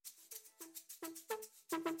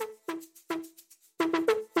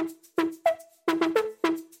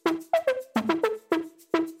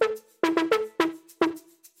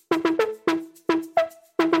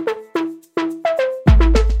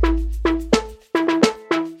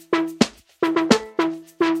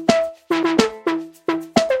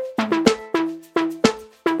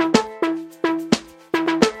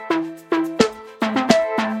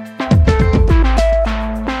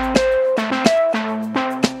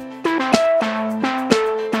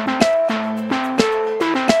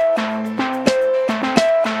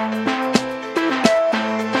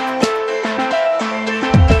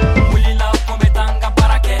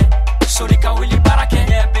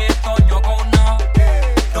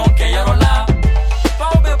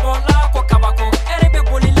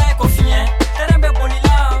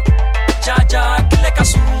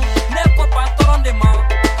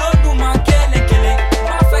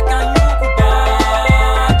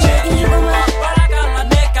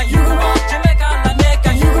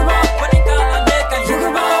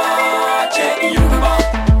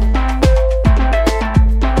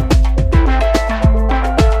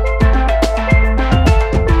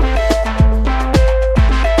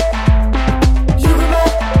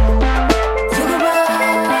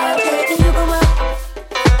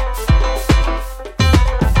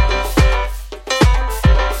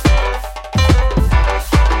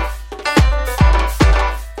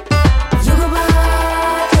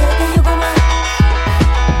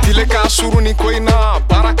Suruni koina,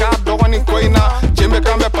 baraka dogoni koina. Jembe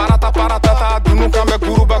kambe paratata, dunu kambe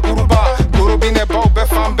guruba. Gurubine bau be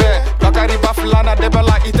fambe, bakari baflana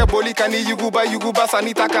debela ite boli kani yuguba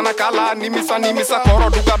sanita kana kala nimisa koro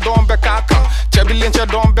duga dombe kaka. Chebilenche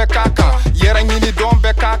dombe kaka, yere nyini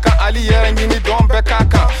dombe kaka, ali yere nyini dombe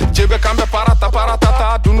kaka. Jembe kambe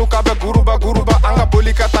paratata, dunu kambe guruba. Anga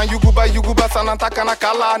boli katan yuguba sananta kana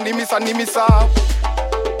kala nimisa.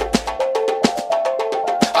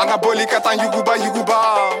 Anga boli katan yuguba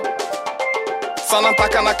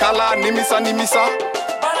sanantaka na kala nimisa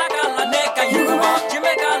Baraka la neka yuguba,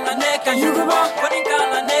 jimeka la neka yuguba.